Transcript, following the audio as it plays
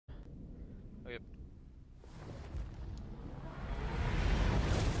Okay.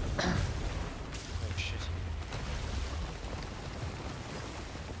 Oh shit.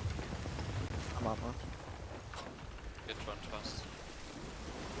 I'm up, man. Get front fast.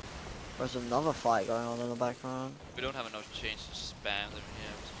 There's another fight going on in the background. We don't have enough change to spam them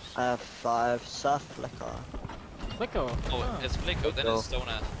here. I have 5 surf flicker. Flicker. Oh, it's Flicker, then it's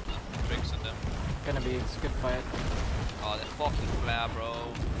Stoner. Tricks in them. Gonna be, it's a good fight. Oh, the fucking flare, bro.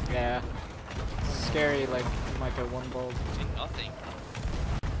 Yeah. It's scary, like, you might get one bolt. See nothing.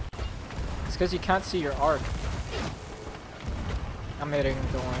 It's because you can't see your arc. I'm hitting,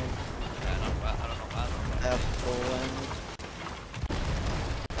 don't worry. Yeah, not bad. I don't know bad. I have full wind.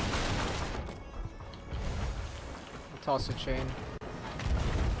 I'll toss a chain.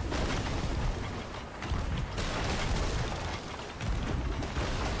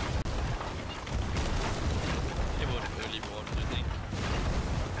 It would really board, do you think?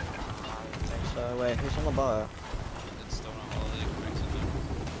 So wait, who's on the boat? It's Stoner, all the tricks in them.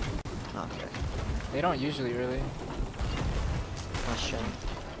 Okay. They don't usually, really. Question.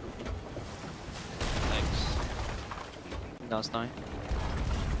 Thanks. That's nice.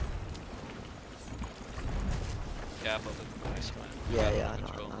 Yeah, but it's fine. Yeah, I know.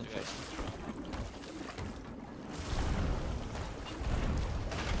 Control, I'm you guys fixing. control.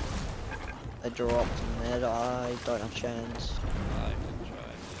 They dropped mid. I don't have chains. I can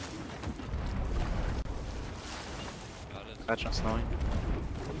try. Got it. Catch on Snowy.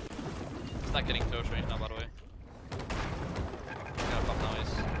 It's not getting close range now, by the way. Gotta pop now,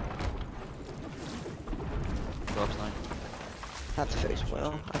 is. Drops Snowy. Had to fix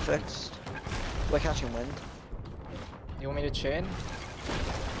well. I fixed. We're catching wind. You want me to chain?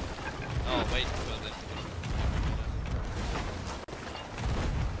 Oh, wait, but then.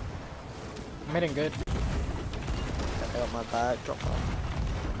 I'm hitting good. I got my back. Drop off.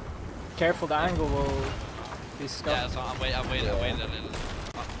 Careful, the angle will be Yeah, scuffed. so I waited a little.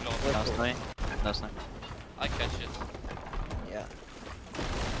 No, That's nice. That's nice. I catch it. Yeah.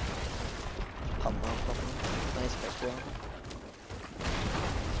 Pump up. Nice fix well.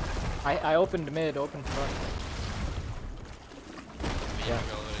 I opened mid, opened front. Yeah.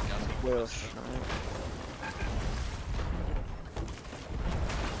 Go over the gas. We'll snipe.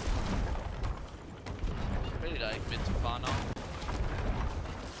 Really like mid to far now.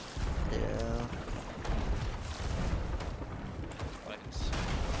 Yeah. But I can see.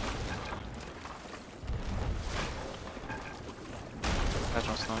 Catch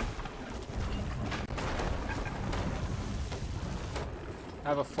on Snowy. I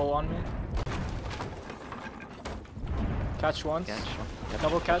have a full on me. Catch once. Catch.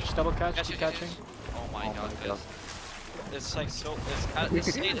 Double catch, keep catching. Oh my Oh god, my god. it's like so.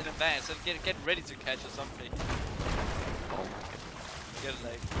 It's say it in advance and get ready to catch or something. Oh. Get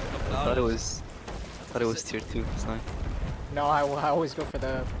like. I thought it was tier 2. It's nice. No, I always go for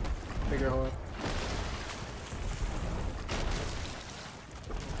the bigger hole.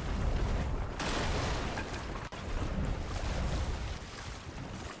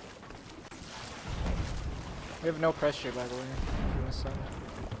 We have no pressure, by the way. From the sun.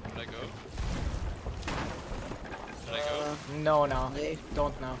 Should I go? Should I go? No, no. Yeah.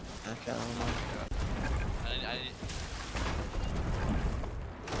 Don't now. Okay, I'm on. I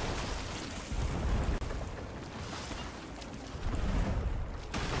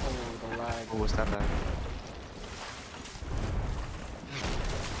Oh, the lag. What was that lag?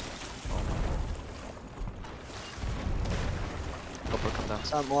 Copper, come down.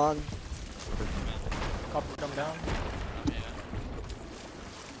 Someone. Copper come down. yeah.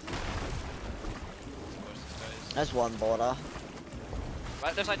 There's one border.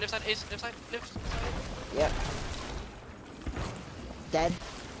 Right, left side, ace, left side. Yep. Dead.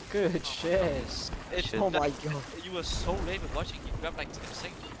 Good shit. It's Oh my god. You were so late with watching. You grabbed like 10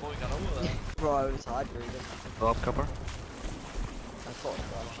 seconds before we got over there. Bro, it was hard reading. Go up, Copper. I thought it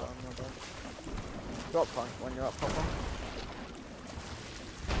was shot on my back. Drop punk when you're up proper.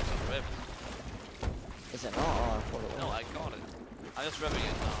 It's on rev. Is it not? Oh, I thought it was. No, I got it. I'm just revving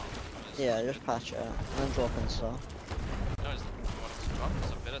it now. Yeah, just patch it and then drop in stuff. No, it's you want to drop it,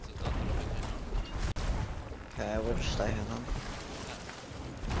 so better to not drop it, you know. Okay, we'll just stay here then.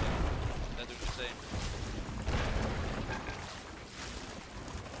 Then do the same.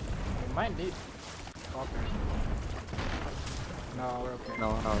 We might need copper. No, we're okay. No,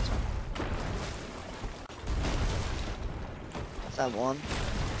 it's fine. Is that one?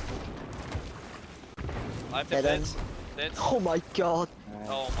 I'm Dead dead. end. Dead. Oh my god.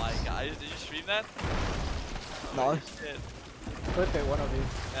 Oh my god, did you stream that? No. Holy shit. Clip it, one of you.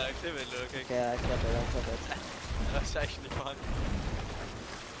 Yeah, clip it, look. Okay, I clip it, I clip it. That's actually fun.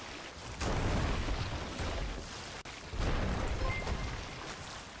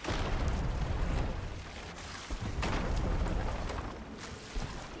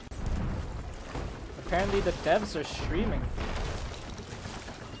 apparently the devs are streaming.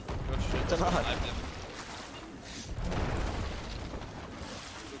 Good shit. Don't know. Live them.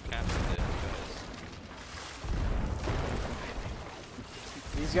 Who cancelled it, guys?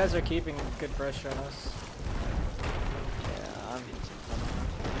 These guys are keeping good pressure on us. Yeah, I'm.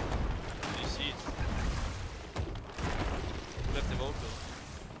 Did you see it? Who left the vocal?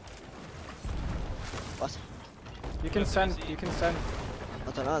 What? You can That's send. easy. You can send.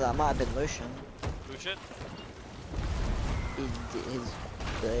 I don't know. That might have been Lucian. Lucian?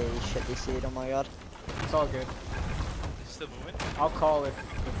 The shit they see. Oh my god. It's all good. Is he still moving? I'll call if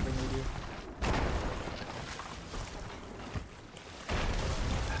we need you.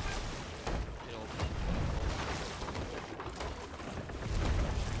 You know.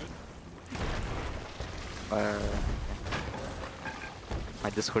 Good? My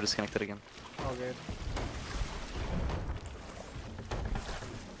Discord is connected again. All good.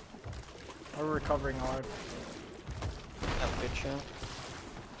 We're recovering hard. Good shot.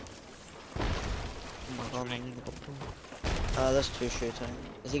 Shooting. There's two shooting.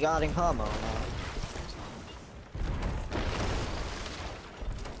 Is he guarding Perma or not?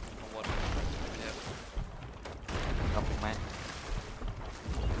 On what? Yeah. Nothing, man.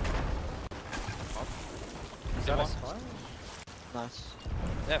 Is that a spy? Nice.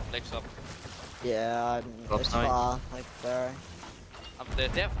 Yeah, flex up. Yeah, Drop it's snipe. far, like very. They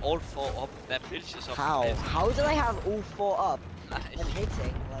have all 4 up. That bitch is up. How? Yes. How do they have all 4 up Nice. and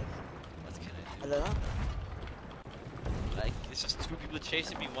hitting? Like, What can I I do? don't know. Like, it's just 2 people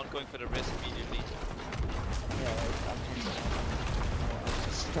chasing me, 1 going for the rest immediately. Yeah, like, I'm hitting.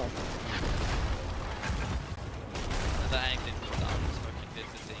 And the angle didn't go down, so I can get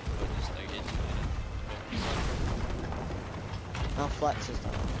the thing, but just like itching it. Now Flex is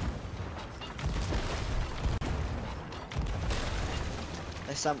down.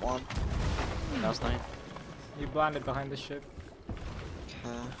 They sent one. Last night. You blinded behind the ship.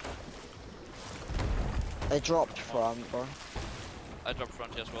 They dropped front, bro. I dropped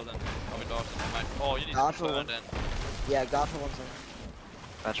front here as well then. Oh, we lost it. Mine. Oh, you need Ah, to for turn one. then. Yeah, guard for one's in.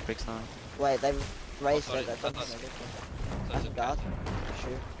 Batch breaks now. Wait, they raised sorry, it. They're that- done. that's- I That's can it. guard.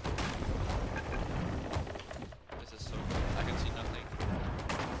 Shoot. This is so good. I can see nothing.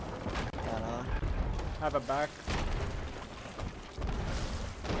 Yeah, no. Have a back.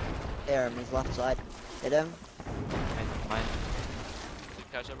 Here him, he's left side. Hit him. Mine. Did you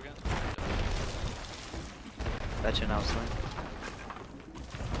catch up again? Batch in house line.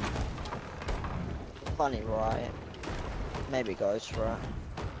 Funny, right? Maybe goes for it.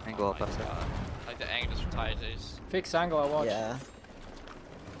 And go Oh up my after. God. Like the angle is tight, is. Fix angle. I watch. Yeah,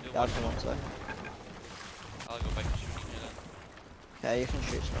 You'll guard watch for it. one side. I'll go back to shooting here then. Yeah, you can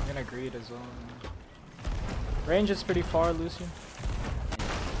shoot I'm stuff. gonna greed as well. Range is pretty far, Lucy.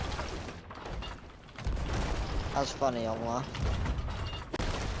 That's funny on left.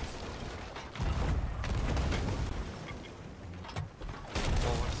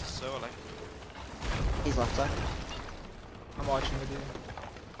 Oh, what's this so like? He's left side. I'm watching with you.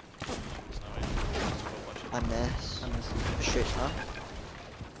 There's no way. Just go watch it. I miss. I miss you. Shoot now.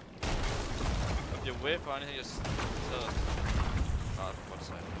 If you wait for anything, just tell us. What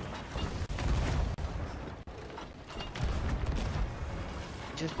side?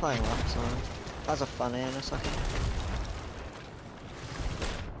 Just playing left side. That's a funny in a second.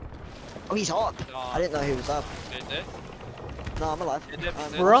 Oh, he's up! I didn't know he was up. They dead? No, I'm alive. Yeah, they're-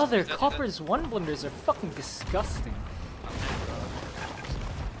 I'm- they're- Brother, That- Copper's one blunders are fucking disgusting.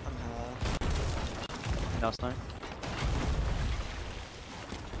 I'm Last night.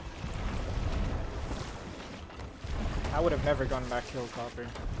 I would have never gone back kill Copper.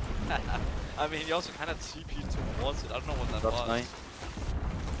 I mean, he also kind of TP'd towards it. I don't know what that Last was. night.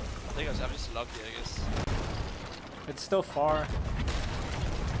 I think I'm just lucky, I guess. It's still far.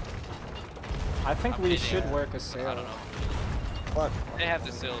 I think I'm we hitting should it, work a but sail. I don't know. What? They have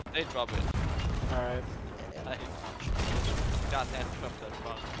the sail. They drop it. Alright. I goddamn drop that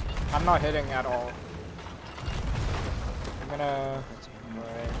front. I'm not hitting at all. I'm gonna...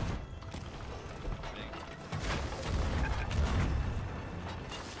 Alright.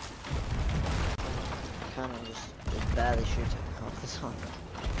 Kind of just barely shooting half the time.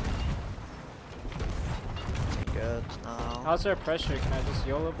 Good now. How's our pressure? Can I just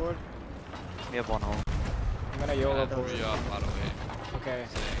YOLO board? We have one hole. I'm gonna YOLO Yeah, board. hurry up, by the way. Okay.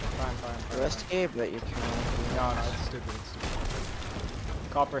 Fine, fine, fine. Risky, but you can. No, no, it's stupid, it's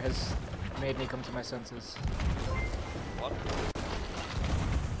stupid. Copper has made me come to my senses. What?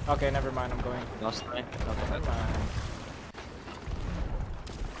 Okay, never mind, I'm going. Last night. Never mind.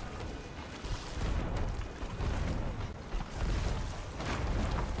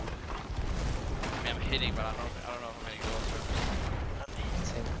 I mean, I'm hitting, but I don't know how many goals.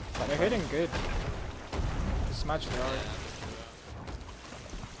 They're hitting good. Just match the Yeah, art.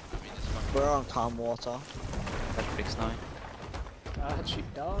 I mean, this fucking. We're on calm water. That big Snowy. Ah, cheap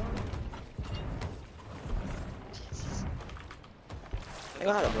dog. I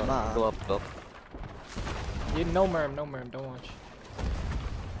got a map. Go up, go up. You no merm, don't watch.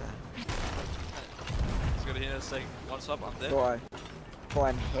 He's gonna hit us saying, "What's up?" I'm there. Bro,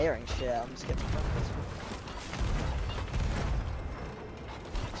 I'm hearing shit. I'm just getting numbers.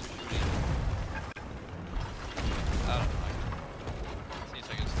 Two shooting. I don't know. 16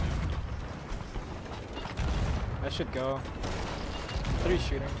 seconds too. I should go. 3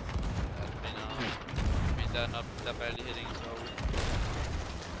 shooting. I mean, they're barely hitting, so.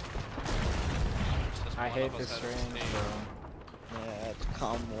 Just I one hate of us this had to range, stay. bro. Yeah, it's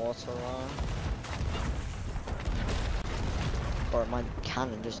calm water. Or my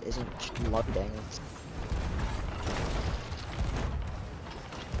cannon just isn't loading. It's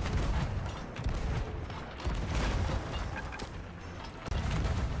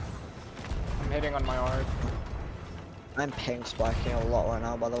I'm hitting on my art. I'm ping spiking a lot right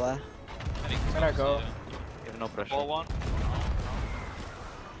now, by the way. I think he's Can I obviously, go? You have no pressure. Ball one.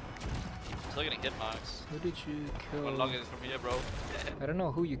 Still getting hit marks. Who did you One kill? log is from here, bro. I don't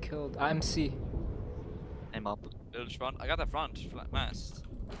know who you killed. MC. I'm up. Little front. I got that front. Flat mast.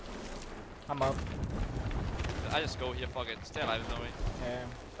 I'm up. I just go here, fuck it. Stay alive, no way. Yeah.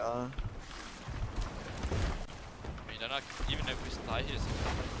 I mean, they're not. Even if we die here,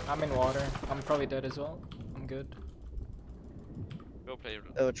 I'm in water. I'm probably dead as well. I'm good. go play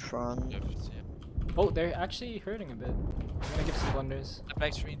Ultron. left. Yeah. Oh, they're actually hurting a bit. I'm gonna give some blunders. A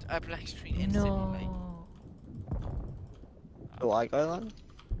black screen instantly. Like, Do I go then?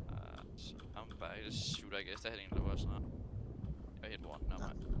 I'm back. Just shoot, I guess. They're hitting the worst now. I hit one. No,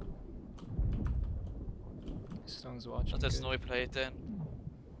 man. Stone's watching. Let that good. Snowy play it then.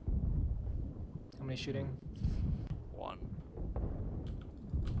 How many shooting? One.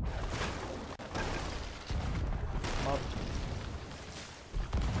 I'm up.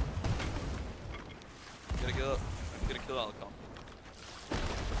 Get a kill, I'll come.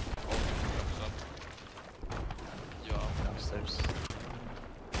 Oh, drops up. Yeah, Downstairs.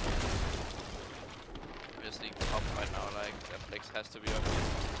 obviously up right now, like, that flex has to be up.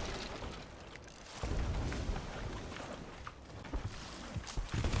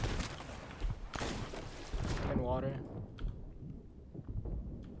 I'm in water.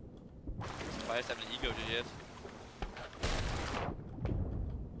 Why is that an ego yet?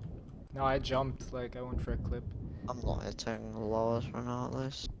 No, I jumped. Like I went for a clip. I'm not hitting the lowest right now at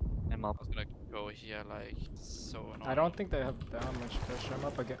least. I'm I up. was gonna go here, like, so annoying. I don't think they have that much pressure. I'm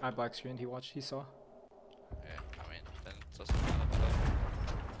up again. I black screened. He watched. He saw. Yeah, I mean, then it doesn't matter.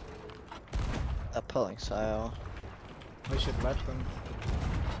 They're pulling sail. We should let them.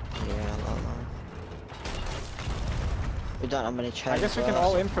 Yeah, I don't know. We don't have many chains. I guess we can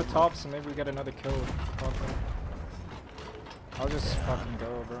all in for tops and maybe we get another kill. Probably. I'll just fucking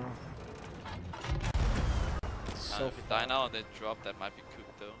go, bro. So If we die now and they drop, that might be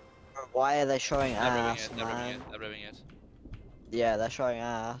cooked though. Why are they showing They're ass, ribbing it, they're ribbing man? it, they're ribbing it. Yeah, they're showing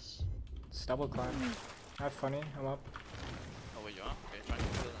ass. It's double climb. Have funny. I'm up. Oh, wait, you are? Okay, trying to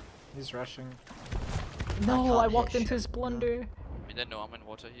kill them. He's rushing. can't No, I hit walked shit, into his blunder. I mean, they know I'm in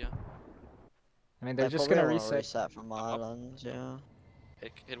water here. I mean, they're They just probably gonna wanna reset. from islands, yeah.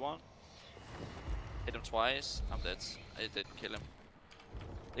 Hit one. Hit him twice. I'm dead. I didn't kill him.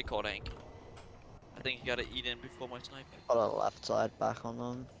 They caught Hank. I think he got to eat in before my snipe. Got a left side back on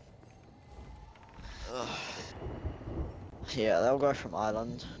them. Ugh. Yeah, they'll go from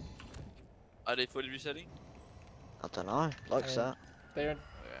island. Are they fully resetting? I don't know. Looks Yeah. that. They're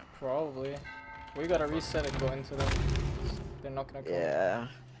Yeah. probably. We gotta reset and go into them. They're not gonna come. Yeah.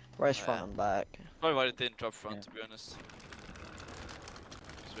 Race Oh, front yeah. and back. Probably why they didn't drop front, Yeah. to be honest.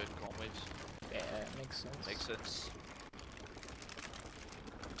 Just wait for waves. Yeah, makes sense. Makes sense.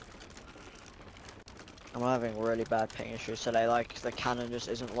 I'm having really bad ping issues today. Like the cannon just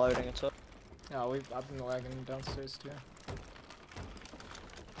isn't loading at all. Yeah, I've been lagging downstairs too.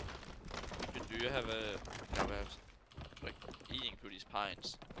 Do you have a like eating through these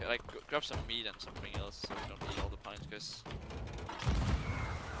pines? Okay, like grab some meat and something else so we don't eat all the pines, guys.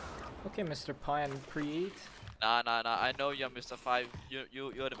 Okay, Mr. Pine, pre-eat. Nah. I know you're Mr. 5. You're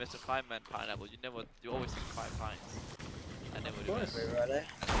the Mr. 5-man pineapple. You always think 5 pines. I never do course. that. We ready?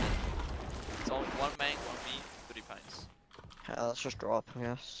 It's all 1 man, 1 me, 3 pines. Yeah, let's just drop, I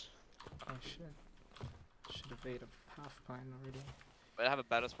guess. Oh shit. Should have ate a half pine already. But I have a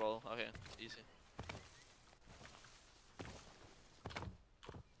bat as well. Okay, easy.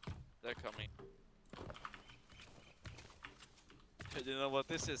 They're coming. You know what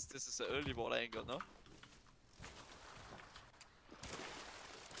this is? This is an early ball angle, no?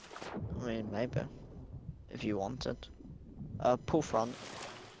 I mean, maybe. If you wanted. Pull front.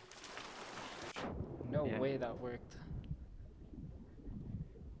 No Yeah. way that worked.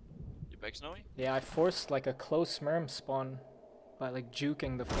 You back, Snowy? Yeah, I forced like a close merm spawn by like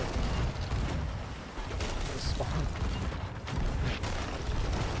juking the fucking the spawn.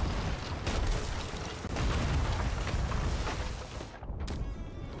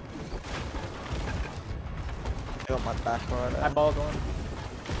 I got my back right I balled one.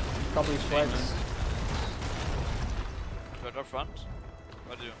 Probably flex. Do I drop front?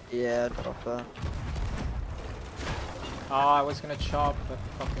 What do you? Yeah, drop that. Ah, I was gonna chop, but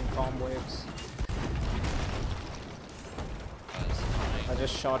fucking calm waves. I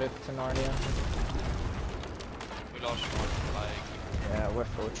just shot it to Narnia. We lost one, like... Yeah, we're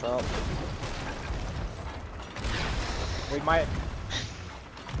full chop. We might.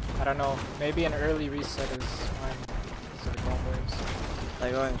 I don't know. Maybe an early reset is fine. These are calm waves.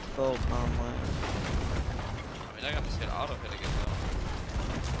 They're going full palm way. I mean, I gotta just get out of it again, though.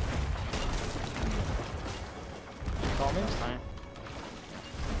 Call me? Fine.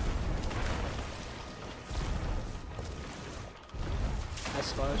 I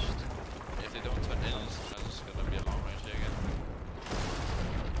splashed. If they don't turn in, it's just gonna be a long range here again.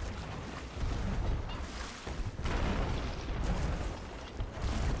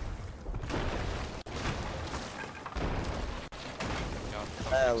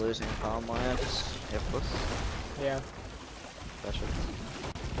 They're losing palm way. Yeah, plus. Yeah. That should.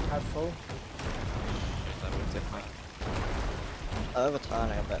 Have full. Shit, that would Take Mike.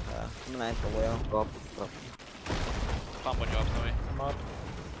 Overturning a bit there. I'm gonna aim for wheel. Drop. Drop. pump when you're up, Snowy. I'm up.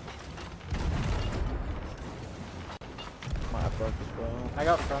 Might have broke as well. I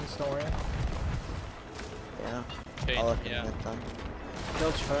got fronts, don't worry. Yeah. Chain, I'll look yeah. at it then.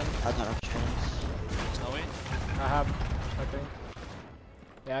 Build front. I don't have chains. Snowy? I have, I think.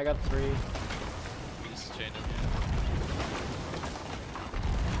 Yeah, I got 3. Please chain him here.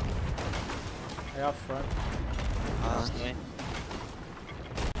 I got front. Nice.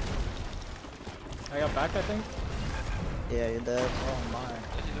 I got back, I think. Yeah, you're dead. Oh my.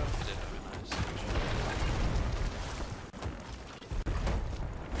 Did you know? You did have it, nice.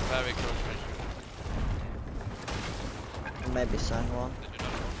 Very close range. Maybe send one. Did you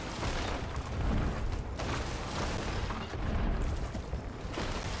not?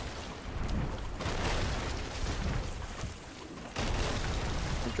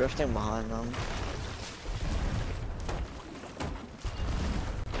 I'm drifting behind them.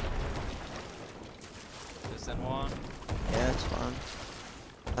 Is that one? Yeah, it's fine.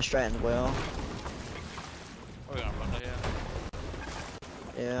 I straightened wheel. We're gonna run here.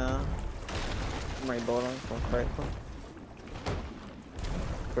 Yeah. I'm rebuilding from critical.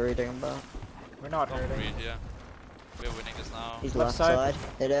 Reading him back. We're not Don't hurting. breathe here. We're winning this now. He's Left left side. side.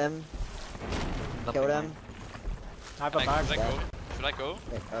 Hit him. Nothing Killed Mike. him. I have a back. Should I go? Should I go?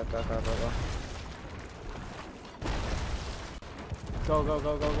 Yeah, go. Go, go,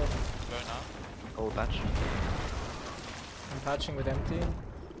 go, go, go. Going now. Gold batch. I'm patching with empty.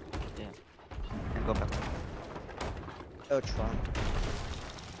 Yeah. And go back. Go Tron.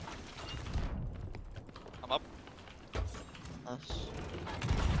 I'm up. Nice.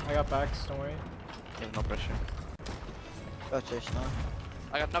 I got backs, don't worry. Yeah, no pressure. Go chase now.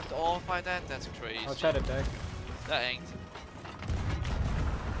 I got knocked off by that. That's crazy. I'll try to deck. That ain't.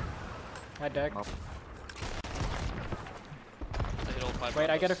 I deck. Up. I hit all 5 Wait,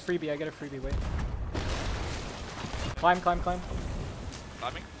 I get a rounders. freebie, wait. Climb. Climbing?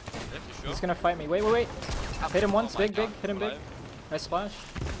 If you sure. He's gonna fight me. Wait. Hit him once, Oh my big, God, hit him big. alive. I splash.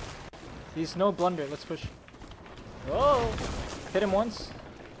 He's no blunder, let's push. Whoa! Hit him once.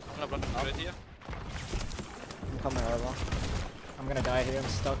 I'm gonna run right here. I'm coming over. I'm gonna die here, I'm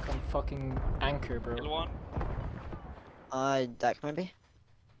stuck on fucking anchor, Kill bro. one. I deck maybe.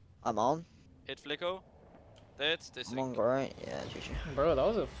 I'm on. Hit Flicko. Dead. They I'm on sink. great. Yeah, GG. Bro, that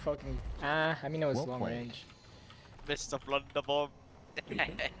was a fucking... I mean it was Well long played. range. Mr. Blunderbomb.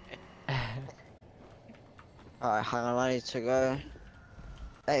 Alright, hang on, I need to go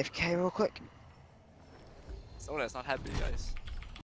AFK real quick. So that's not happy, guys.